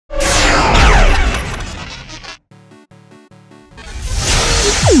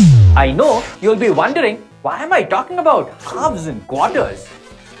I know you'll be wondering, why am I talking about halves and quarters?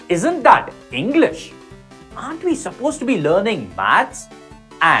 Isn't that English? Aren't we supposed to be learning maths?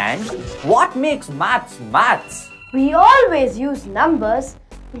 And what makes maths maths? We always use numbers.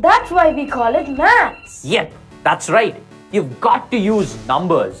 That's why we call it maths. Yep, that's right. You've got to use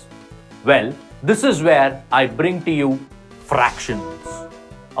numbers. Well, this is where I bring to you fractions.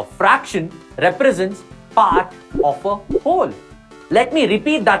 A fraction represents part of a whole. Let me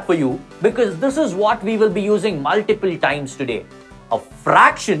repeat that for you because this is what we will be using multiple times today. A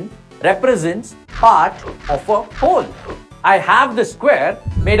fraction represents part of a whole. I have the square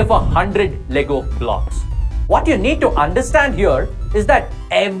made of 100 Lego blocks. What you need to understand here is that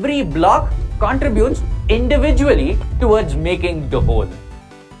every block contributes individually towards making the whole.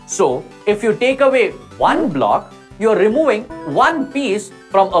 So, if you take away one block, you're removing one piece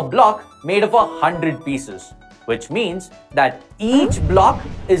from a block made of 100 pieces, which means that each block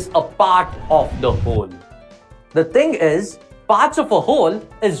is a part of the whole. The thing is, parts of a whole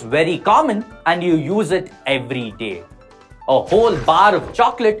is very common and you use it every day. A whole bar of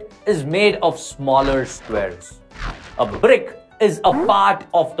chocolate is made of smaller squares. A brick is a part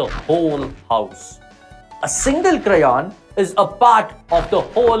of the whole house. A single crayon is a part of the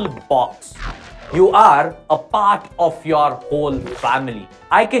whole box. You are a part of your whole family.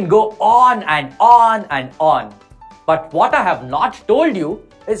 I can go on and on and on. But what I have not told you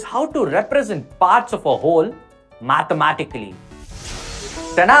is how to represent parts of a whole mathematically.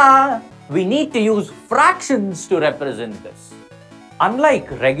 Ta-da! We need to use fractions to represent this.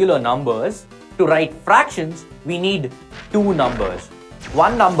 Unlike regular numbers, to write fractions, we need two numbers.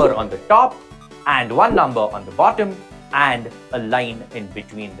 One number on the top and one number on the bottom and a line in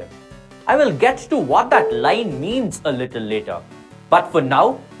between them. I will get to what that line means a little later. But for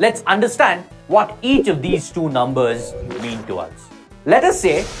now, let's understand what each of these two numbers mean to us. Let us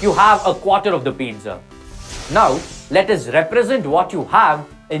say you have a quarter of the pizza. Now, let us represent what you have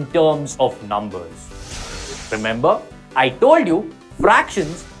in terms of numbers. Remember, I told you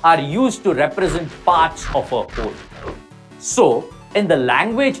fractions are used to represent parts of a whole. So, in the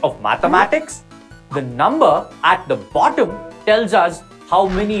language of mathematics, the number at the bottom tells us how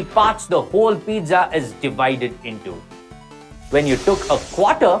many parts the whole pizza is divided into. When you took a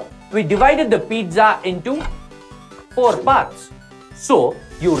quarter, we divided the pizza into 4 parts. So,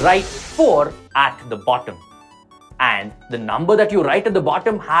 you write 4 at the bottom. And the number that you write at the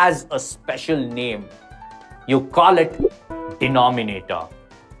bottom has a special name. You call it denominator.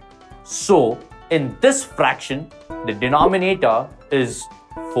 So, in this fraction, the denominator is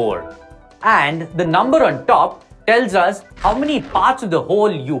 4. And the number on top tells us how many parts of the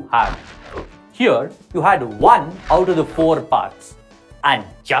whole you have. Here, you had 1 out of the 4 parts. And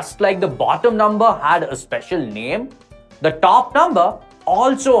just like the bottom number had a special name, the top number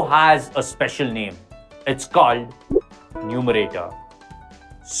also has a special name. It's called numerator.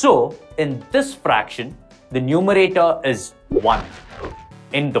 So, in this fraction, the numerator is 1.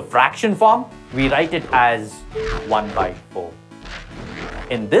 In the fraction form, we write it as 1 by 4.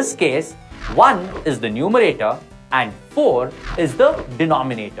 In this case, 1 is the numerator and 4 is the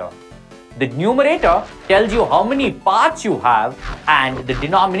denominator. The numerator tells you how many parts you have and the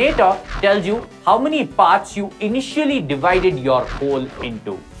denominator tells you how many parts you initially divided your whole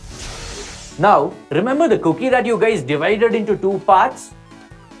into. Now, remember the cookie that you guys divided into 2 parts?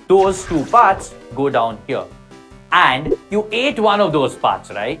 Those 2 parts go down here. And you ate one of those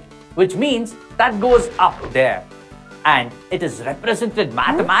parts, right? Which means that goes up there. And it is represented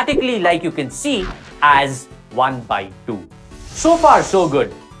mathematically, like you can see, as 1 by 2. So far, so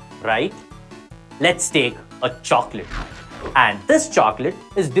good, right? Let's take a chocolate. And this chocolate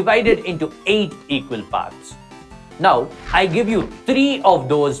is divided into 8 equal parts. Now, I give you 3 of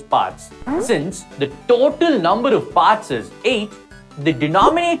those parts. Since the total number of parts is 8, the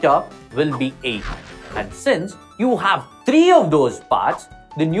denominator will be 8. And since you have 3 of those parts,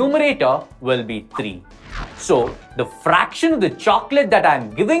 the numerator will be 3. So, the fraction of the chocolate that I am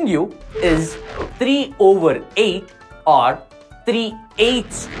giving you is 3 over 8 or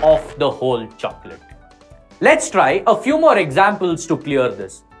 3/8 of the whole chocolate. Let's try a few more examples to clear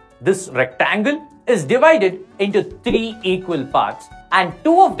this. This rectangle is divided into 3 equal parts and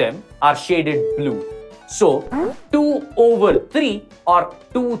 2 of them are shaded blue. So, 2 over 3 or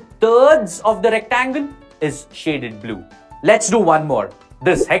 2/3 of the rectangle is shaded blue. Let's do one more.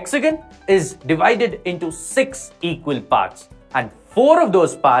 This hexagon is divided into 6 equal parts and 4 of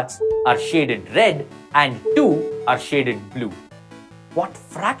those parts are shaded red and 2 are shaded blue. What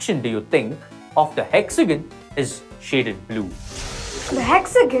fraction do you think of the hexagon is shaded blue? The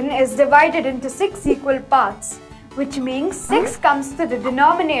hexagon is divided into 6 equal parts which means 6 comes to the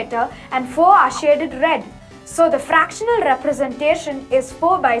denominator and 4 are shaded red. So the fractional representation is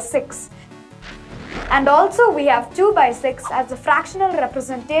 4 by 6. And also we have 2 by 6 as the fractional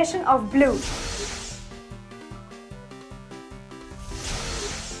representation of blue.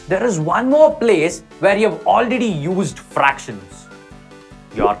 There is one more place where you have already used fractions.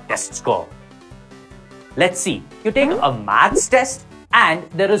 Your test score. Let's see. You take a maths test and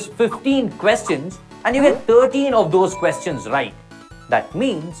there is 15 questions and you get 13 of those questions right. That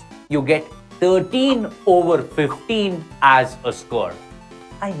means you get 13 over 15 as a score.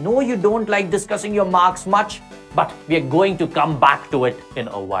 I know you don't like discussing your marks much, but we are going to come back to it in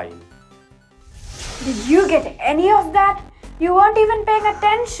a while. Did you get any of that? You weren't even paying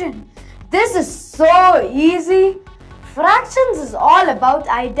attention. This is so easy. Fractions is all about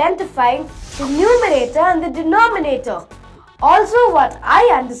identifying the numerator and the denominator. Also, what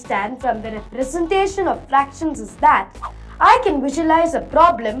I understand from the representation of fractions is that I can visualize a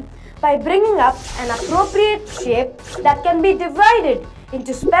problem by bringing up an appropriate shape that can be divided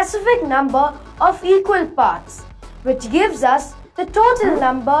into specific number of equal parts, which gives us the total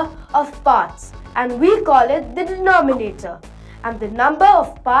number of parts, and we call it the denominator. And the number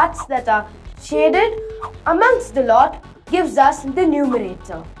of parts that are shaded amongst the lot gives us the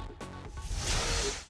numerator.